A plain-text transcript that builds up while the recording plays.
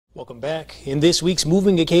Welcome back. In this week's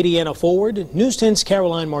Moving Acadiana Forward, News 10's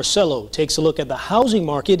Caroline Marcello takes a look at the housing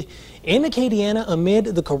market in Acadiana amid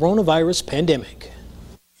the coronavirus pandemic.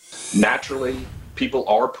 Naturally, people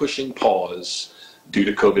are pushing pause due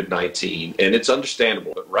to COVID-19, and it's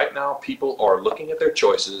understandable. But right now, people are looking at their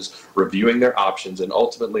choices, reviewing their options, and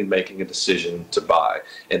ultimately making a decision to buy.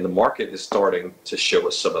 And the market is starting to show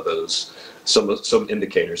us some of those, some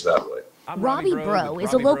indicators that way. Robbie Breaux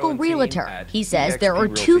is a local realtor. He says there are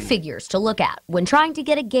two figures to look at when trying to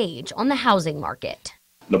get a gauge on the housing market.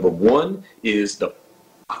 Number one is the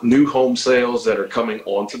new home sales that are coming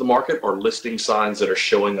onto the market or listing signs that are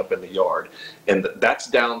showing up in the yard, and that's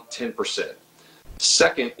down 10%.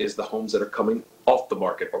 Second is the homes that are coming off the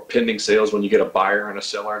market or pending sales when you get a buyer and a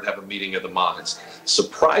seller and have a meeting of the minds.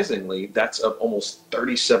 Surprisingly, that's up almost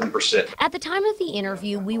 37%. At the time of the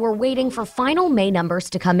interview, we were waiting for final May numbers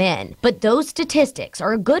to come in, but those statistics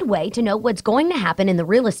are a good way to know what's going to happen in the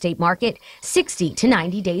real estate market 60 to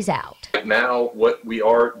 90 days out. Right now, what we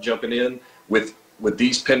are jumping in with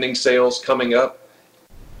these pending sales coming up,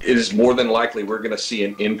 it is more than likely we're going to see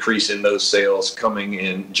an increase in those sales coming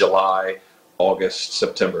in July, August,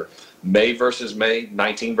 September. May versus May,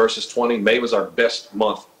 19 versus 20. May was our best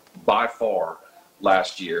month by far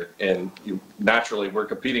last year, and naturally we're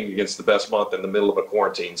competing against the best month in the middle of a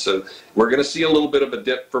quarantine. So we're going to see a little bit of a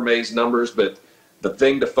dip for May's numbers, but the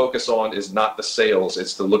thing to focus on is not the sales,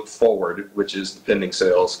 it's to look forward, which is the pending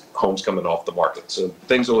sales, homes coming off the market. So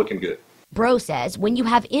things are looking good. Breaux says when you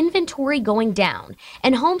have inventory going down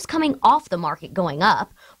and homes coming off the market going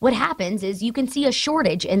up, what happens is you can see a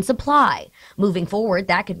shortage in supply. Moving forward,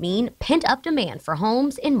 that could mean pent-up demand for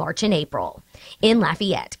homes in March and April. In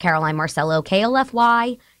Lafayette, Caroline Marcello,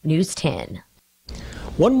 KLFY, News 10.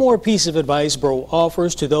 One more piece of advice Breaux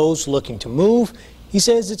offers to those looking to move. He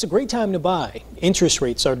says it's a great time to buy. Interest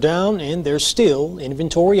rates are down and there's still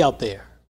inventory out there.